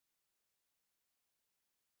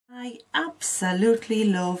I absolutely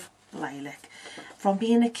love lilac. From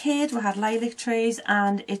being a kid, we had lilac trees,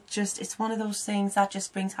 and it's one of those things that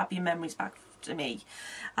just brings happy memories back to me.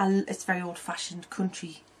 It's very old-fashioned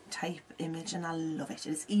country type image, and I love it.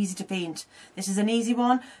 It's easy to paint. This is an easy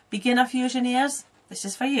one. Beginner fusioneers, this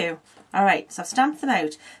is for you. Alright, so I've stamped them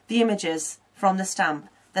out. The images from the stamp.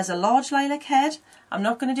 There's a large lilac head. I'm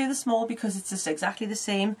not going to do the small because it's just exactly the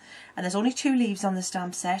same. And there's only 2 leaves on the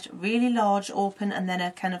stamp set. Really large, open, and then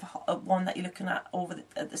a kind of one that you're looking at over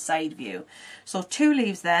at the side view. So 2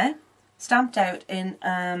 leaves there, stamped out in,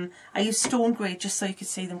 I used stone grey just so you could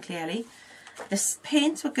see them clearly. This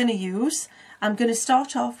paint we're going to use, I'm going to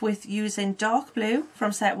start off with using dark blue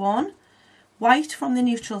from set 1, white from the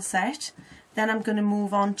neutral set. Then I'm going to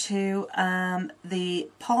move on to the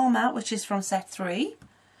Palmer, which is from set 3.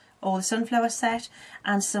 Or the sunflower set,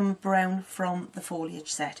 and some brown from the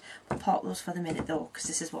foliage set. We'll park those for the minute though, because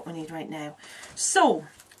this is what we need right now. So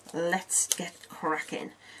let's get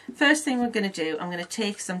cracking. First thing we're going to do, I'm going to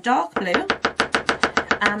take some dark blue,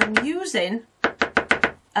 and I'm using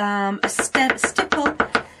a stipple,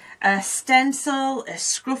 a stencil, a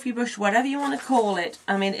scruffy brush, whatever you want to call it.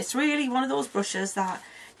 I mean, it's really one of those brushes that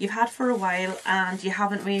you've had for a while and you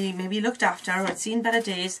haven't really maybe looked after or seen better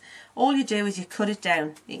days. All you do is you cut it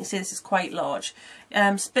down. You can see this is quite large.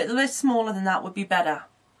 A little bit smaller than that would be better.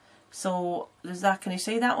 So there's that. Can you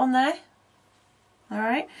see that one there?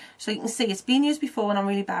 Alright, so you can see it's been used before and I'm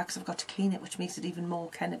really bad because I've got to clean it, which makes it even more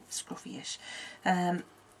kind of scruffy-ish.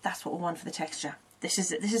 That's what we want for the texture. This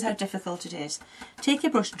is how difficult it is. Take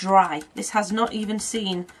your brush dry. This has not even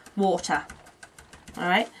seen water.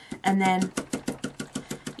 Alright, and then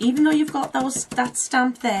even though you've got that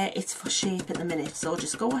stamp there, it's for shape at the minute. So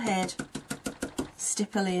just go ahead,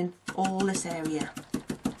 stipple in all this area.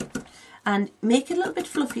 And make it a little bit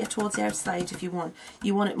fluffier towards the outside if you want.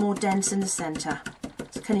 You want it more dense in the centre.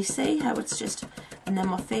 So can you see how it's just, and then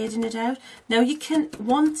we're fading it out. Now you can,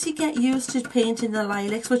 once you get used to painting the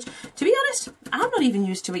lilacs, which to be honest, I'm not even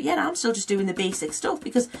used to it yet. I'm still just doing the basic stuff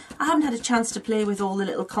because I haven't had a chance to play with all the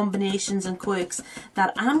little combinations and quirks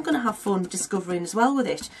that I'm going to have fun discovering as well with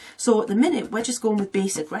it. So at the minute, we're just going with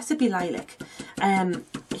basic recipe lilac. And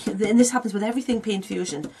this happens with everything Paint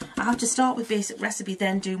Fusion. I have to start with basic recipe,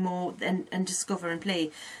 then do more and discover and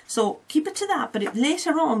play. So keep it to that, but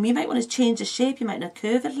later on you might want to change the shape, you might want to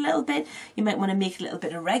curve it a little bit, you might want to make it a little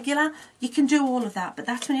bit irregular. You can do all of that, but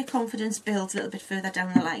that's when your confidence builds a little bit further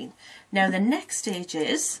down the line. Now the next stage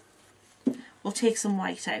is, we'll take some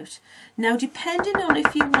white out. Now depending on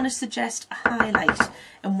if you want to suggest a highlight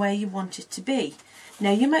and where you want it to be.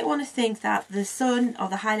 Now you might want to think that the sun or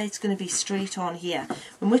the highlight's going to be straight on here,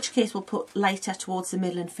 in which case we'll put lighter towards the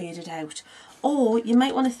middle and fade it out. Or you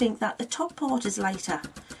might want to think that the top part is lighter,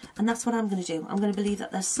 and that's what I'm going to do. I'm going to believe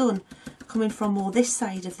that there's sun coming from more this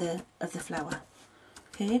side of the flower.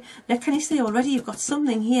 Okay, now can you see already you've got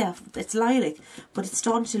something here, it's lilac, but it's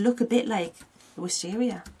starting to look a bit like the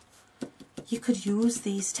wisteria. You could use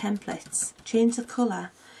these templates, change the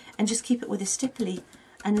colour, and just keep it with a stipply.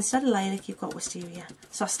 And instead of lilac, you've got wisteria.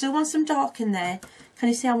 So I still want some dark in there. Can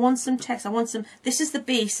you see I want some text? I want some, this is the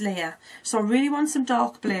base layer. So I really want some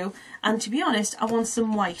dark blue. And to be honest, I want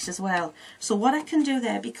some white as well. So what I can do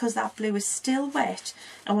there, because that blue is still wet,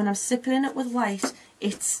 and when I'm stippling it with white,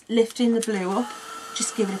 it's lifting the blue up.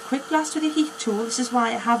 Just give it a quick blast with your heat tool. This is why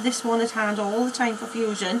I have this one at hand all the time for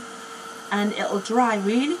fusion. And it'll dry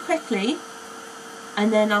really quickly.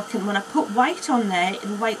 And then when I put white on there,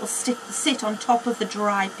 the white will sit on top of the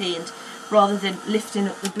dry paint rather than lifting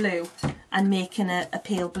up the blue and making a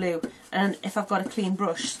pale blue. And if I've got a clean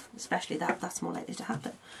brush, especially that's more likely to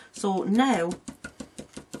happen. So now,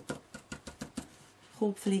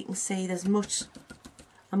 hopefully you can see there's a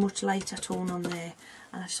much lighter tone on there,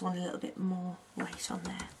 and I just want a little bit more white on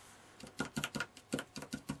there.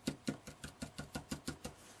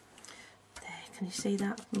 There, can you see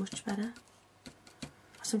that much better?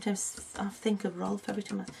 Sometimes I think of Rolf every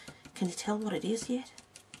time. Can you tell what it is yet?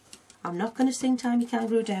 I'm not going to sing Time You Can't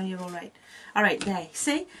Grow Down. You're all right. All right, there.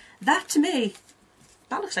 See that to me?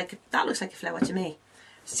 That looks like a flower to me.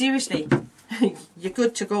 Seriously, you're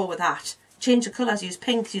good to go with that. Change the colours. Use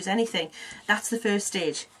pinks. Use anything. That's the first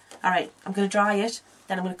stage. All right. I'm going to dry it.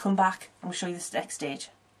 Then I'm going to come back and we'll show you the next stage.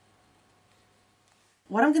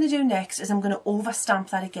 What I'm going to do next is I'm going to over stamp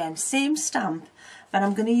that again. Same stamp, but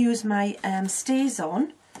I'm going to use my Stays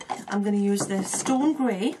On. I'm going to use the stone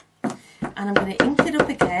grey, and I'm going to ink it up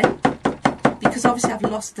again because obviously I've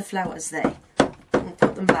lost the flowers there and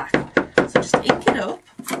put them back. So just ink it up.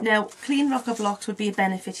 Now clean rocker blocks would be a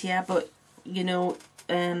benefit here, but you know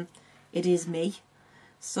it is me.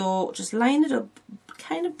 So just line it up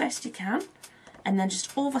kind of best you can, and then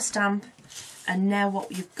just over stamp. And now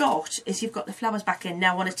what you've got is you've got the flowers back in.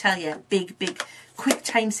 Now I want to tell you, big quick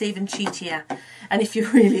time saving cheat here. And if you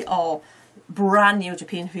really are brand new to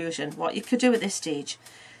Paint Fusion, what you could do at this stage,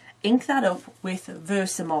 ink that up with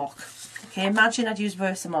Versamark. Okay, imagine I'd use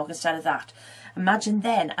Versamark instead of that. Imagine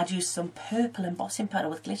then I'd use some purple embossing powder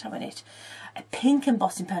with glitter in it, a pink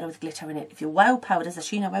embossing powder with glitter in it. If you wow powders, the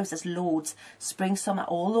Sheena Wows, there's loads, spring, summer,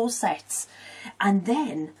 all those sets. And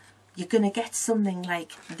then you're going to get something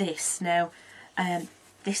like this. Now,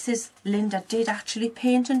 this is, Linda did actually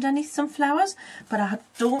paint underneath some flowers, but I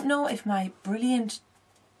don't know if my brilliant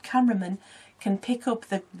cameraman can pick up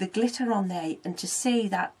the glitter on there and to see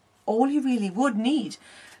that all you really would need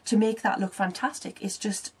to make that look fantastic is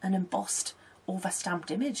just an embossed over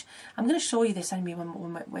stamped image. I'm going to show you this anyway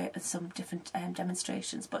when we're at some different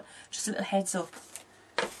demonstrations, but just a little heads up.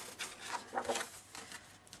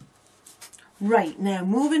 Right, now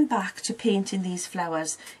moving back to painting these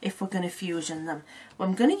flowers, if we're going to fusion them, well,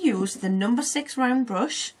 I'm going to use the number 6 round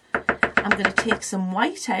brush. I'm going to take some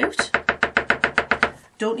white out.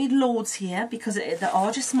 Don't need loads here because they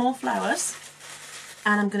are just small flowers.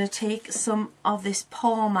 And I'm going to take some of this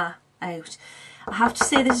Parma out. I have to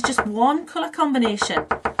say this is just one colour combination.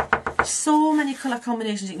 So many colour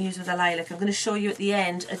combinations you can use with a lilac. I'm going to show you at the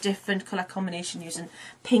end a different colour combination using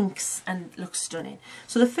pinks and it looks stunning.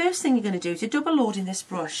 So the first thing you're going to do is you're double loading this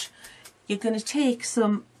brush. You're going to take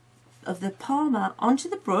some of the Parma onto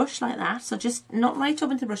the brush like that. So just not right up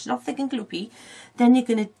into the brush, not thick and gloopy. Then you're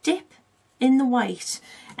going to dip in the white.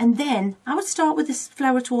 And then I would start with this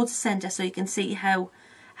flower towards the centre so you can see how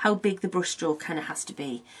big the brush stroke kind of has to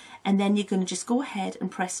be. And then you're going to just go ahead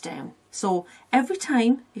and press down. So every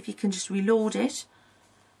time, if you can just reload it,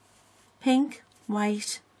 pink,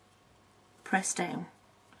 white, press down.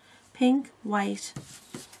 Pink, white,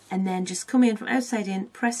 and then just come in from outside in,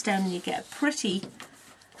 press down, and you get a pretty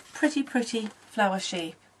flower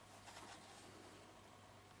shape.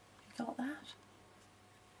 You got that?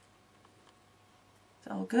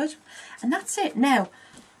 It's all good. And that's it. Now,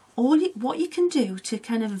 what you can do to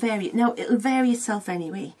kind of vary it, now it'll vary itself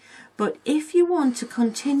anyway, but if you want to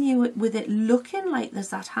continue it with it looking like there's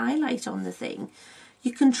that highlight on the thing,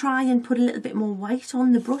 you can try and put a little bit more white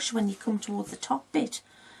on the brush when you come towards the top bit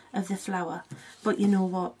of the flower. But you know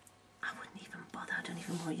what, I wouldn't even bother, I don't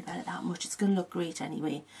even worry about it that much. It's going to look great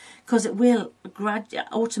anyway, because it will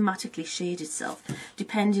automatically shade itself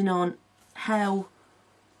depending on how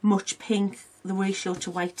much pink, the ratio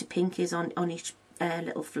to white to pink is on each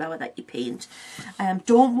little flower that you paint.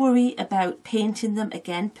 Don't worry about painting them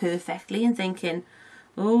again perfectly and thinking,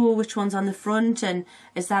 oh, which one's on the front and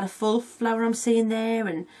is that a full flower I'm seeing there,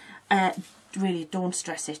 and really don't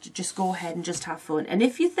stress it. Just go ahead and just have fun. And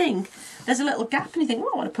if you think there's a little gap and you think,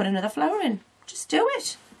 oh, I want to put another flower in, just do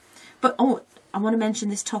it. But oh, I want to mention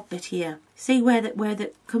this top bit here. See where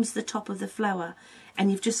that comes to the top of the flower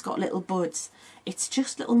and you've just got little buds. It's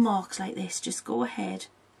just little marks like this. Just go ahead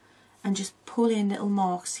and just pull in little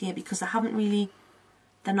marks here, because they're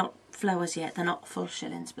not flowers yet, they're not full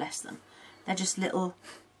shillings, bless them. They're just little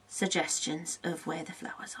suggestions of where the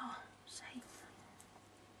flowers are. See?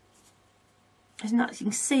 Isn't that, you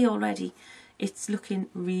can see already, it's looking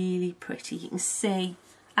really pretty. You can see,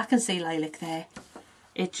 I can see lilac there.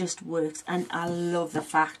 It just works, and I love the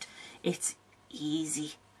fact it's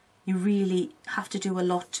easy. You really have to do a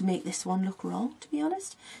lot to make this one look wrong, to be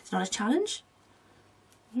honest. It's not a challenge.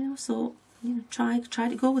 You know, so try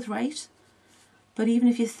to go with right. But even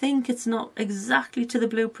if you think it's not exactly to the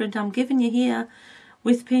blueprint I'm giving you here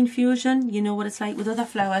with Paint Fusion, you know what it's like with other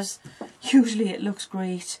flowers. Usually it looks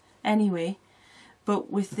great anyway. But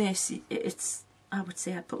with this, I would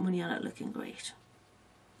say I'd put money on it looking great.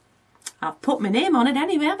 I've put my name on it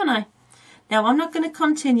anyway, haven't I? Now I'm not going to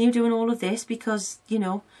continue doing all of this because, you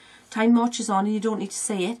know, time marches on and you don't need to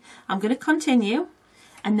see it. I'm going to continue.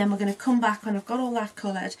 And then we're going to come back when I've got all that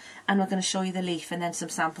coloured and we're going to show you the leaf and then some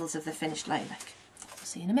samples of the finished lilac. I'll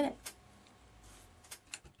see you in a minute.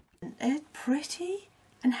 Isn't it pretty?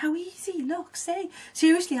 And how easy, look, see?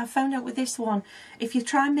 Seriously, I've found out with this one, if you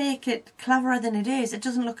try and make it cleverer than it is, it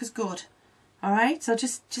doesn't look as good. Alright, so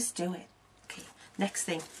just do it. Okay, next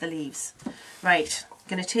thing, the leaves. Right, I'm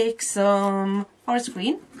going to take some forest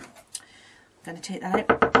green. I'm going to take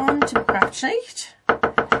that out onto my craft sheet.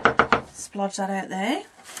 Splodge that out there.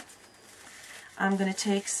 I'm going to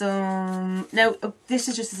take some, now this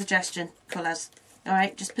is just a suggestion, colours,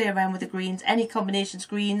 alright, just play around with the greens, any combinations,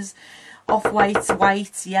 greens, off-whites,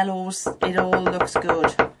 whites, yellows, it all looks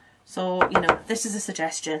good. So, you know, this is a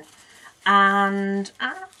suggestion. And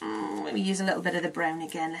let me use a little bit of the brown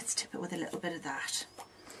again, let's tip it with a little bit of that.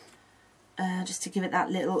 Just to give it that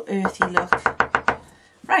little earthy look.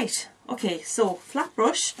 Right, okay, so flat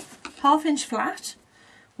brush, 1/2 inch flat,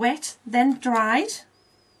 wet, then dried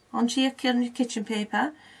onto your kitchen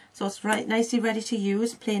paper, so it's right nicely ready to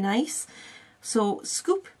use, play nice. So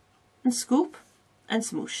scoop and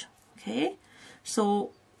smoosh. Okay,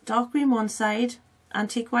 so dark green one side,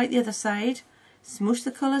 antique white the other side, smoosh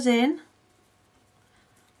the colours in,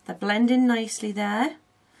 they're blending nicely there,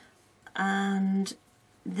 and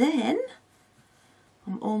then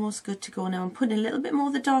I'm almost good to go now. I'm putting a little bit more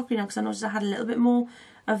of the dark green on because I noticed I had a little bit more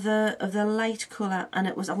of the light colour, and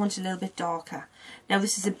I wanted a little bit darker. Now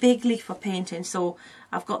this is a big leaf for painting, so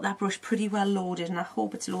I've got that brush pretty well loaded, and I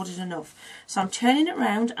hope it's loaded enough. So I'm turning it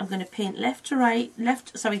round. I'm going to paint left to right,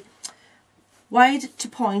 wide to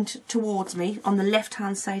point towards me on the left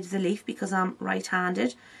hand side of the leaf because I'm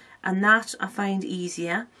right-handed, and that I find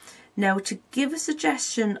easier. Now to give a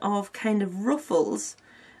suggestion of kind of ruffles,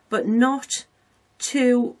 but not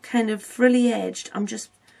too kind of frilly edged, I'm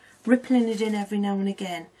just rippling it in every now and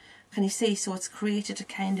again. Can you see? So it's created a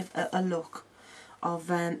kind of a look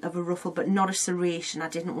of a ruffle, but not a serration. I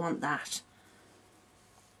didn't want that.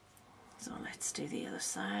 So let's do the other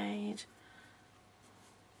side.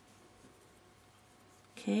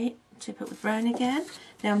 Okay, tip it with brown again.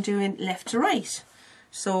 Now I'm doing left to right.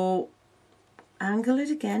 So angle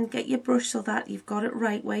it again, get your brush so that you've got it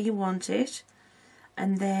right where you want it,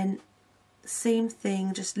 and then same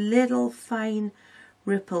thing, just little fine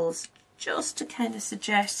ripples just to kind of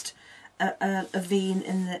suggest a vein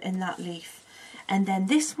in that leaf. And then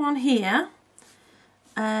this one here,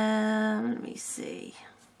 let me see,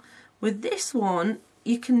 with this one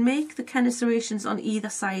you can make the kind of serrations on either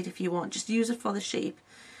side if you want, just use it for the shape.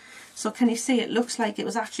 So can you see, it looks like it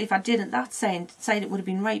was actually, if I did it that side it would have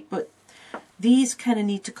been right, but these kind of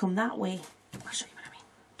need to come that way. I'll show you what I mean.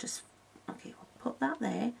 Just, okay, we'll put that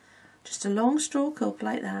there. Just a long stroke up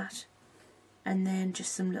like that, and then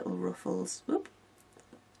just some little ruffles, whoop,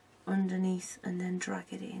 underneath, and then drag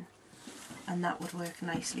it in, and that would work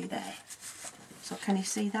nicely there. So can you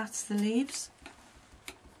see that's the leaves?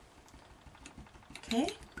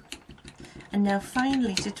 Okay, and now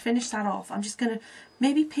finally to finish that off, I'm just going to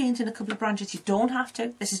maybe paint in a couple of branches. You don't have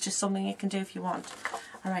to, this is just something you can do if you want.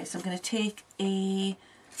 Alright, so I'm going to take a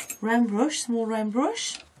round brush, small round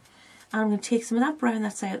brush, and I'm going to take some of that brown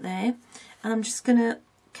that's out there, and I'm just going to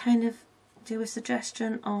kind of do a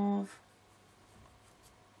suggestion of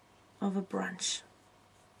a branch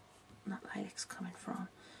that lilac's coming from.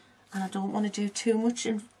 And I don't want to do too much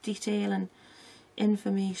in detail and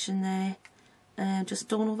information there. Just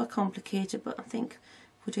don't overcomplicate it, but I think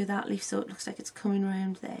if we do that leaf so it looks like it's coming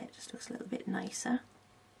round there, it just looks a little bit nicer.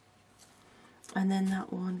 And then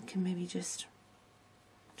that one can maybe just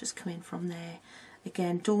come in from there.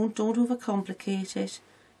 Again, don't overcomplicate it.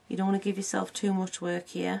 You don't want to give yourself too much work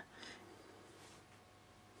here.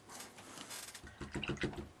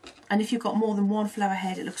 And if you've got more than one flower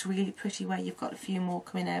head, it looks really pretty where you've got a few more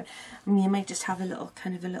coming out. I mean, you might just have a little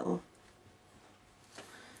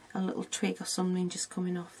twig or something just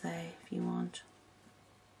coming off there if you want.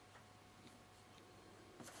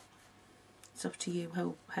 It's up to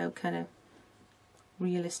you how kind of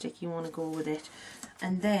realistic you want to go with it.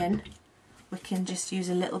 And then we can just use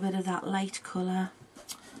a little bit of that light colour.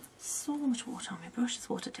 So much water on my brush, it's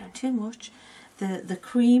watered down too much. The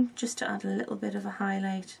cream, just to add a little bit of a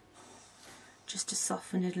highlight, just to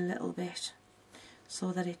soften it a little bit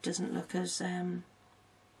so that it doesn't look as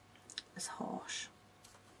harsh.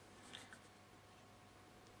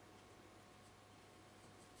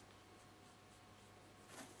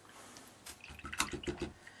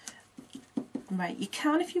 Right, you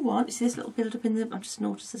can if you want. You see this little build up in the, I've just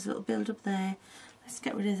noticed this little build up there. Let's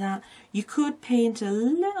get rid of that. You could paint a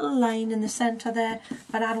little line in the centre there,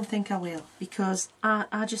 but I don't think I will, because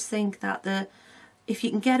I just think that if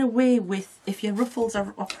you can get away with, if your ruffles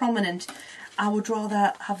are prominent, I would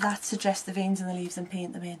rather have that suggest the veins in the leaves and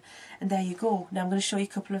paint them in. And there you go. Now I'm going to show you a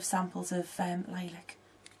couple of samples of lilac.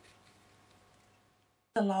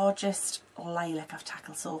 The largest lilac I've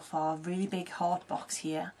tackled so far, really big heart box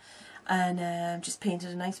here, and just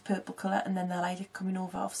painted a nice purple colour, and then the lilac coming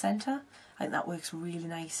over off centre. I think that works really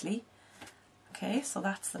nicely. Okay, so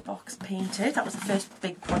that's the box painted. That was the first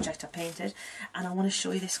big project I painted, and I want to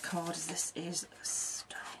show you this card, as this is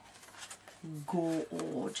stunning,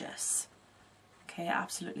 gorgeous. Okay,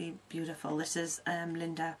 absolutely beautiful. This is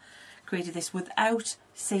Linda created this without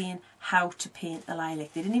saying how to paint the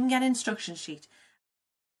lilac. They didn't even get an instruction sheet.